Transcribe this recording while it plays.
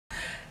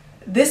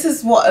This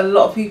is what a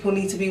lot of people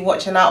need to be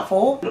watching out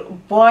for.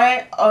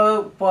 Boy,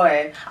 oh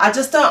boy. I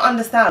just don't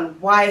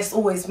understand why it's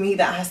always me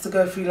that has to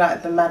go through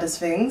like the maddest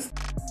things.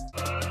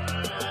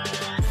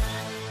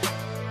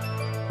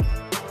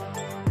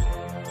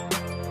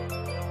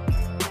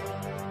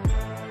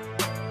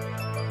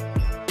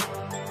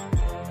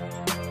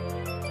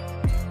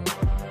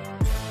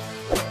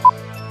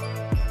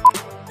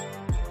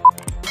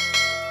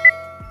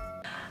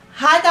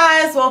 Hi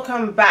guys,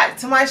 welcome back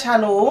to my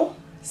channel.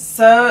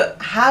 So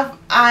have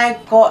I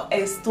got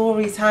a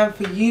story time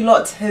for you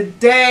lot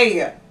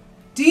today?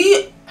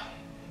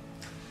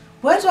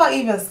 Where do I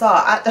even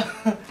start?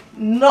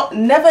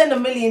 Never in a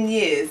million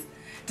years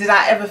did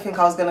I ever think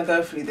I was gonna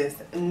go through this.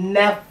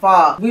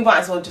 Never. We might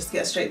as well just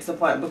get straight to the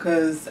point,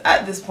 because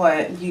at this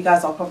point you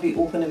guys are probably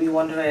all gonna be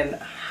wondering,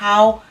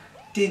 how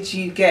did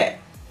you get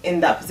in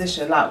that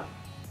position? Like,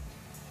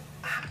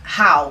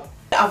 how?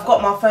 I've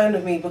got my phone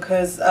with me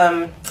because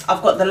I've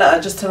got the letter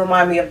just to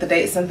remind me of the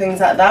dates and things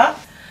like that.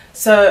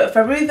 So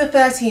February the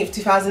 13th,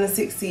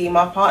 2016,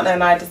 my partner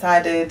and I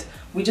decided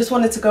we just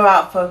wanted to go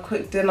out for a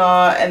quick dinner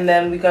and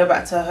then we go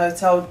back to a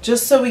hotel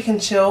just so we can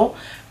chill.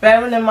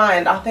 Bearing in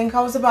mind, I think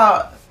I was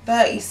about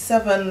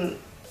 37,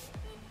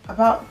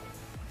 about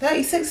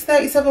 36,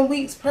 37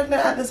 weeks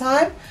pregnant at the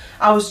time.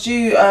 I was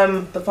due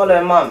the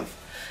following month.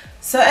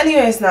 So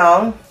anyways,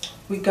 now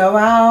we go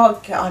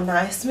out, get our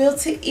nice meal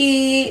to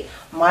eat.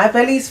 My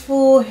belly's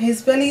full,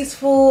 his belly's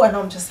full, and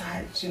I'm just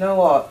like, do you know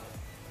what?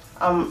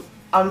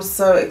 I'm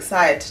so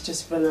excited to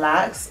just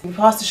relax. We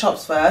passed the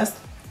shops first,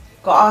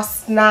 got our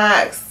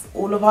snacks,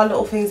 all of our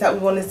little things that we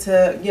wanted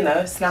to, you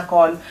know, snack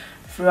on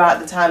throughout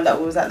the time that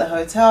we was at the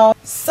hotel.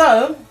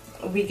 So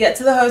we get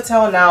to the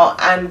hotel now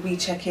and we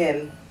check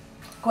in.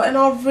 Got in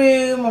our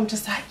room, I'm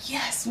just like,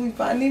 yes, we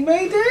finally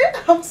made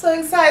it. I'm so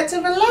excited to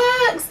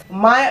relax.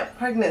 My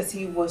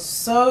pregnancy was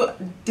so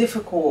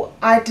difficult.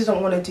 I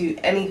didn't want to do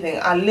anything.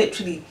 I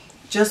literally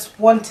just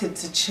wanted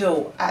to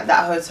chill at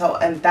that hotel,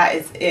 and that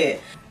is it.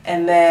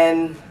 And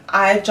then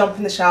I jump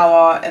in the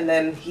shower and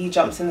then he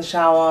jumps in the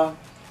shower.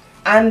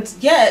 And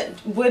yeah,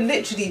 we're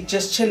literally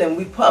just chilling.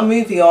 We put a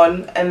movie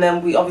on and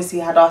then we obviously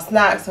had our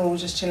snacks and we were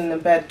just chilling in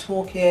bed,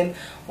 talking,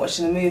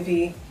 watching the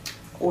movie,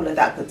 all of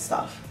that good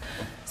stuff.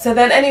 So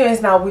then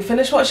anyways, now we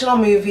finished watching our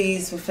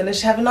movies, we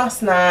finished having our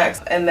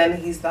snacks, and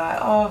then he's like,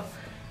 oh,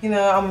 you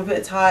know, I'm a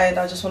bit tired,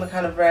 I just want to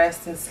kind of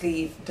rest and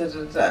sleep, da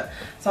da da.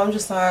 So I'm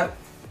just like,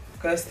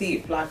 go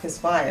sleep, like it's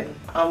fine.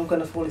 I'm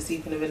gonna fall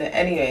asleep in a minute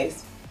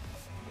anyways.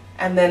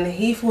 And then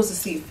he falls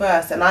asleep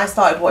first and I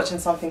started watching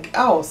something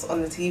else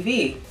on the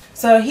TV.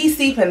 So he's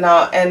sleeping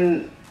now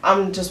and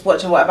I'm just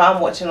watching whatever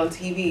I'm watching on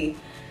TV.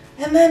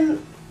 And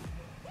then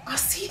I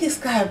see this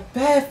guy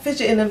bare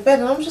fidgeting in bed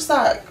and I'm just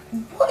like,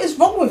 what is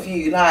wrong with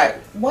you? Like,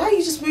 why are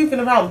you just moving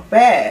around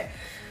bare?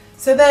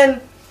 So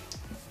then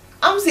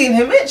I'm seeing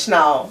him itch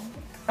now.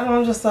 And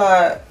I'm just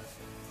like,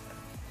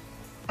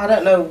 I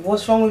don't know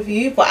what's wrong with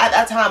you. But at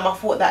that time I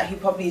thought that he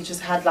probably just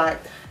had like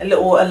a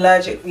little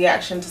allergic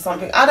reaction to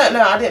something. I don't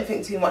know, I didn't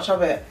think too much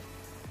of it.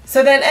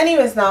 So then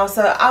anyways now,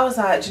 so I was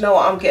like, do you know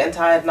what, I'm getting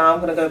tired now, I'm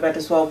gonna go to bed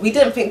as well. We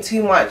didn't think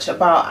too much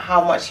about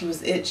how much he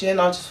was itching.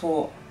 I just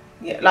thought,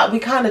 yeah, like we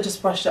kind of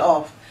just brushed it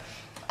off.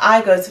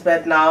 I go to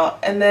bed now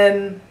and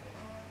then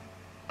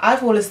I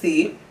fall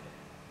asleep.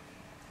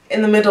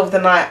 In the middle of the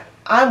night,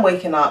 I'm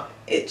waking up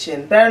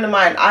itching. Bearing in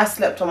mind, I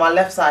slept on my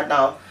left side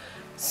now.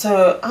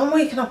 So I'm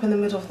waking up in the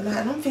middle of the night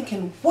and I'm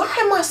thinking, why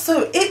am I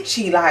so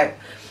itchy? Like,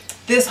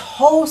 this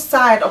whole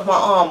side of my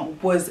arm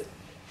was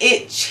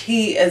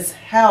itchy as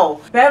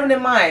hell. Bearing in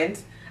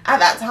mind, at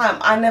that time,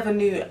 I never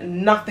knew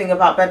nothing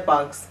about bed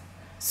bugs.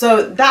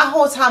 So that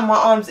whole time my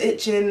arm's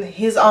itching,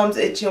 his arm's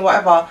itching,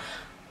 whatever,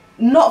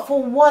 not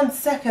for 1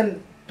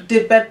 second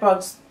did bed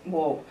bugs,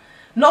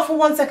 not for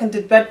 1 second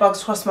did bed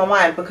bugs cross my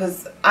mind,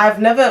 because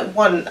I've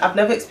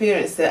never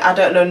experienced it. I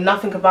don't know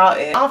nothing about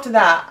it. After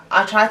that,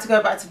 I tried to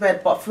go back to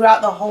bed, but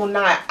throughout the whole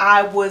night,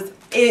 I was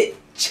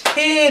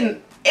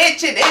itching.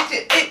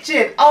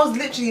 I was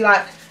literally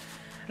like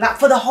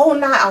for the whole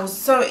night, I was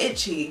so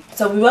itchy.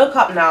 So we woke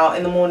up now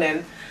in the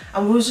morning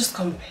and we was just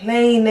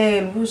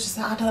complaining. We was just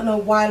like, I don't know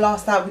why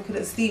last night we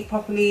couldn't sleep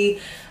properly.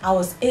 I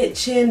was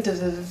itching, da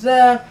da da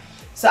da.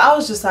 So I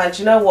was just like,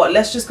 you know what,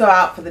 let's just go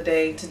out for the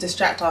day to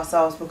distract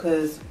ourselves,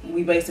 because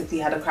we basically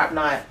had a crap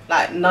night.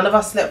 Like, none of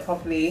us slept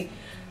properly.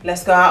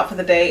 Let's go out for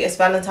the day. It's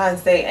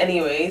Valentine's Day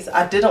anyways.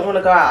 I didn't want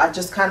to go out. I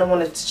just kind of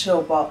wanted to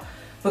chill, but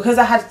because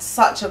I had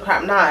such a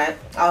crap night,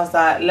 I was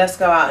like, let's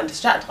go out and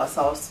distract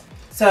ourselves.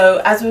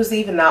 So as we was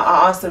leaving now,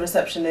 I asked the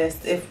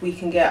receptionist if we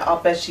can get our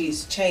bed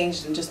sheets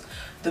changed and just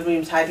the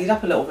room tidied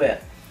up a little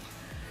bit.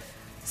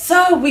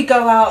 So we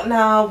go out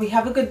now, we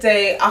have a good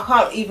day. I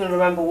can't even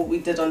remember what we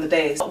did on the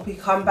day. So we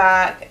come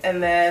back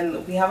and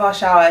then we have our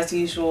shower as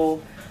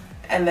usual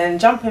and then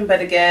jump in bed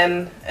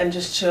again and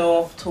just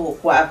chill,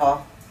 talk, whatever.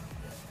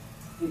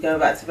 We go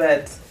back to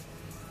bed.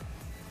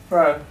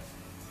 Bro,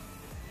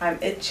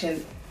 I'm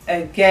itching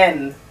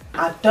again.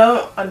 I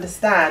don't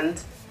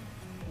understand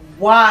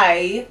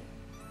why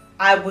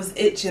I was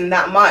itching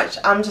that much.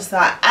 I'm just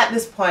like, at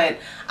this point,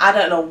 I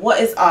don't know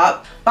what is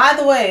up. By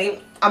the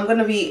way, I'm going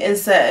to be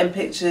inserting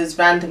pictures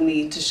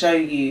randomly to show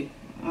you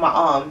my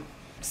arm.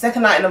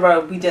 Second night in a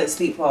row, we didn't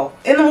sleep well.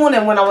 In the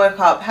morning when I woke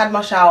up, had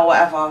my shower,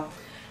 whatever,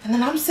 and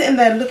then I'm sitting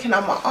there looking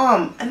at my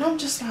arm, and I'm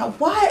just like,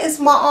 why is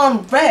my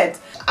arm red?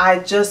 I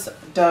just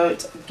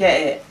don't get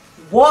it.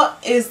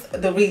 What is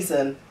the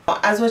reason?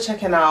 As we're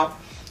checking out,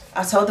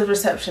 I told the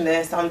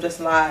receptionist, I'm just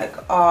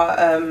like,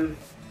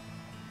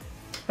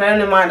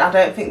 bearing in mind, I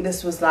don't think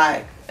this was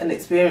like an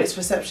experienced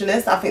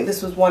receptionist. I think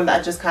this was one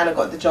that just kind of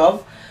got the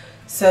job.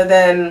 So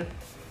then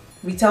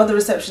we tell the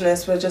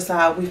receptionist, we're just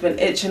like, we've been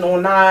itching all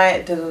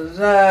night, da, da,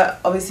 da.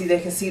 Obviously they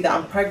can see that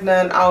I'm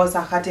pregnant. I was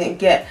like, I didn't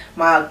get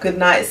my good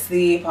night's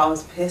sleep. I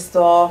was pissed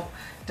off,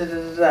 da, da,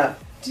 da, da.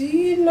 Do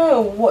you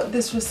know what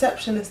this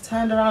receptionist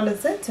turned around and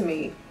said to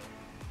me?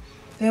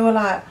 They were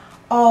like,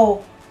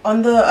 oh,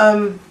 on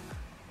the,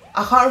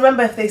 I can't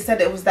remember if they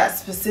said it was that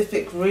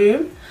specific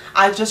room.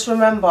 I just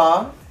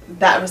remember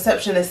that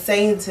receptionist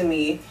saying to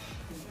me,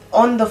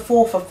 on the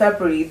 4th of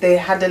February, they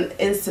had an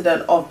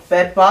incident of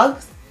bed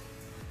bugs.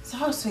 So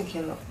I was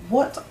thinking,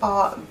 what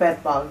are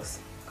bed bugs?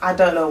 I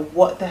don't know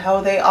what the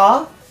hell they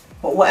are,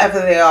 but whatever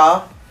they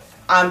are,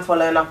 I'm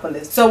following up on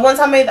this. So once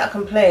I made that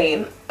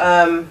complaint,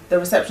 the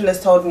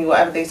receptionist told me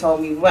whatever they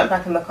told me. We went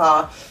back in the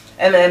car,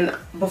 and then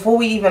before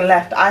we even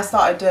left, I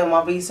started doing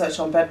my research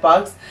on bed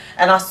bugs,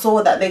 and I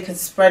saw that they could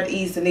spread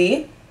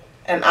easily,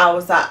 and I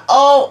was like,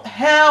 oh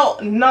hell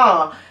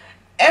nah.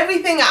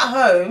 Everything at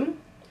home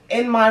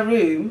in my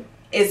room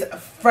is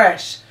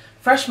fresh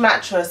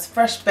mattress,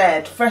 fresh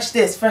bed, fresh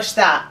this, fresh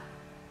that.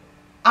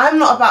 I'm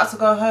not about to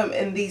go home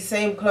in these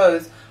same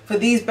clothes for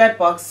these bed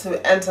bugs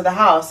to enter the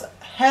house.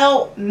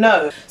 Hell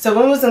no. So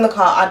when we was in the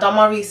car, I done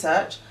my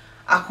research.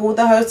 I called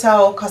the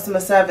hotel customer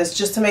service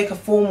just to make a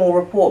formal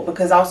report,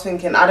 because I was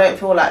thinking, I don't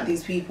feel like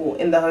these people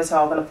in the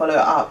hotel are going to follow it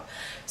up.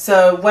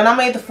 So when I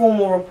made the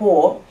formal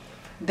report,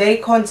 they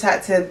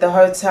contacted the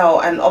hotel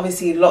and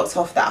obviously locked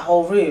off that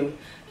whole room.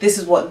 This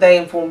is what they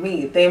informed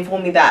me. They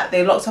informed me that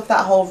they locked off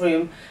that whole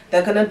room.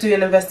 They're going to do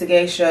an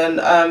investigation.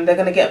 They're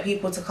going to get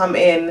people to come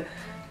in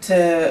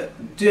to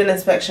do an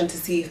inspection to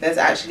see if there's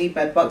actually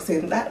bed bugs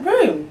in that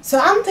room. So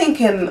I'm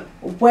thinking,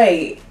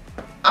 wait,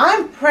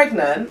 I'm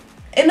pregnant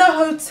in a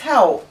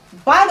hotel.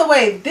 By the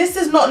way, this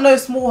is not no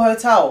small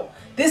hotel.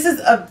 This is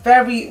a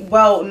very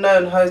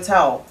well-known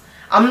hotel.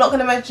 I'm not going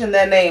to mention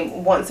their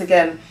name once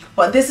again,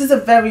 but this is a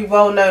very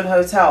well-known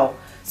hotel.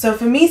 So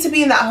for me to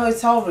be in that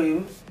hotel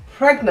room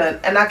pregnant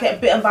and I get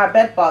bitten by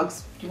bed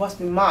bugs, you must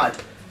be mad.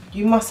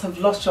 You must have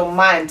lost your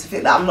mind to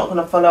think that I'm not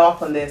going to follow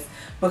up on this,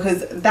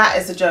 because that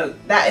is a joke.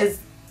 That is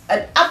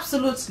an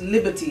absolute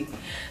liberty.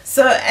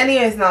 So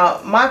anyways,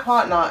 now my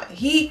partner,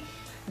 do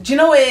you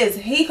know what it is?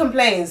 He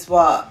complains,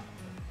 but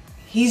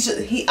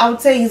I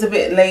would say he's a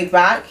bit laid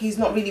back. He's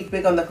not really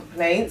big on the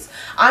complaints.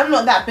 I'm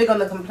not that big on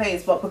the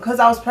complaints, but because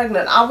I was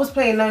pregnant, I was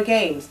playing no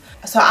games.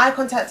 So I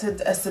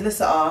contacted a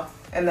solicitor,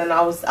 and then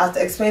I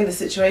explained the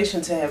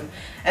situation to him.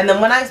 And then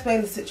when I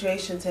explained the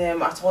situation to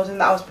him, I told him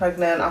that I was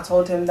pregnant. I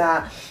told him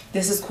that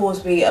this has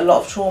caused me a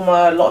lot of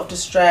trauma, a lot of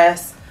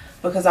distress,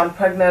 because I'm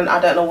pregnant. I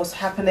don't know what's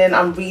happening.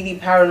 I'm really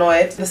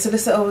paranoid. The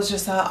solicitor was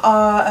just like,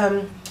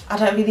 I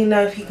don't really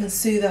know if you can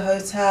sue the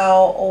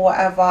hotel or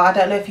whatever. I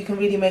don't know if you can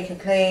really make a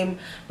claim,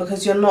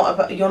 because you're not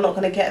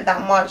going to get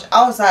that much.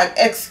 I was like,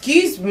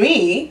 excuse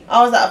me?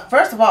 I was like,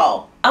 first of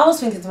all, I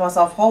was thinking to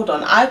myself, hold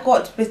on, I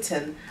got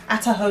bitten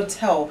at a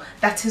hotel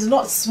that is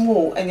not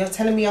small, and you're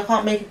telling me I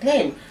can't make a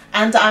claim,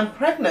 and I'm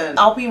pregnant.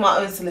 I'll be my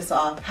own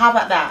solicitor. How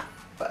about that?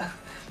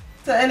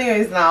 So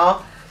anyways,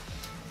 now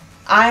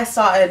I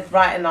started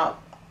writing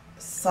up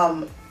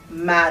some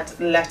mad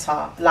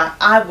letter. Like,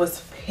 I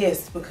was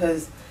pissed,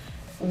 because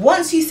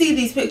once you see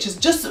these pictures,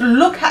 just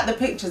look at the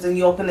pictures and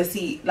you're gonna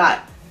see, like,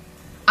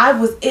 I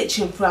was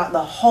itching throughout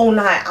the whole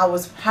night. I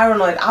was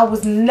paranoid. I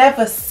was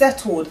never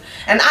settled,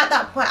 and at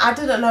that point I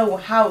didn't know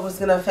how it was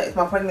gonna affect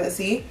my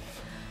pregnancy.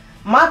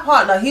 My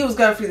partner, he was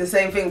going through the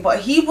same thing, but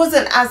he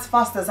wasn't as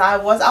fast as I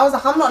was. I was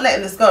like, I'm not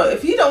letting this go.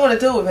 If you don't want to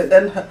deal with it,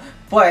 then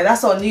boy,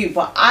 that's on you,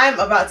 but I'm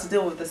about to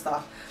deal with this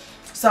stuff.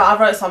 So I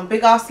wrote some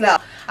big ass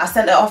letter. I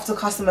sent it off to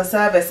customer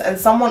service, and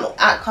someone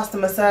at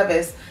customer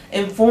service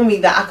informed me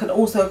that I could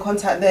also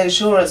contact the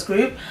insurance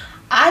group.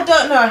 I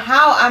don't know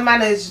how I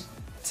managed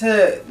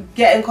to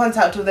get in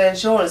contact with the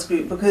insurance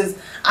group, because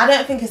I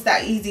don't think it's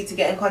that easy to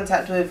get in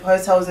contact with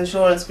hotels'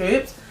 insurance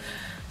groups.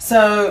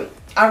 So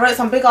I wrote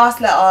some big ass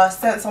letter,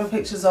 sent some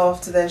pictures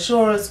off to the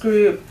insurance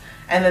group,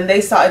 and then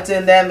they started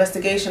doing their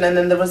investigation, and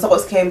then the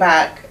results came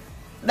back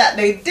that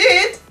they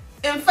did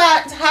in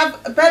fact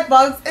have bed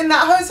bugs in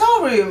that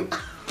hotel room.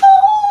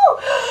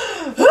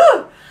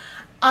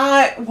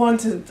 I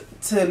wanted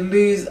to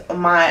lose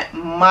my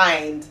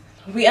mind.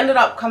 We ended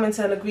up coming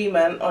to an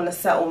agreement on a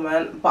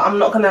settlement, but I'm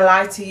not gonna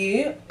lie to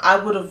you, I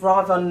would have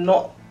rather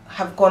not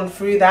have gone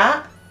through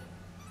that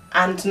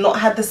and not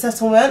had the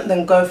settlement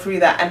than go through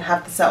that and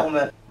have the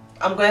settlement.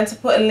 I'm going to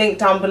put a link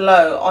down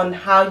below on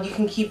how you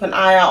can keep an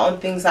eye out on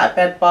things like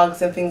bed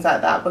bugs and things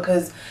like that,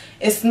 because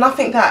it's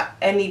nothing that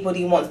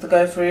anybody wants to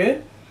go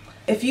through.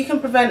 If you can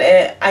prevent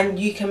it and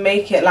you can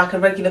make it like a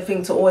regular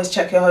thing to always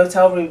check your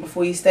hotel room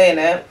before you stay in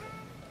it,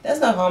 there's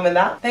no harm in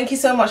that. Thank you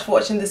so much for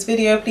watching this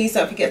video. Please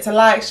don't forget to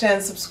like, share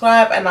and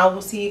subscribe, and I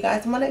will see you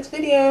guys in my next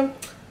video.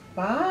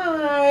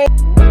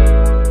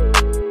 Bye.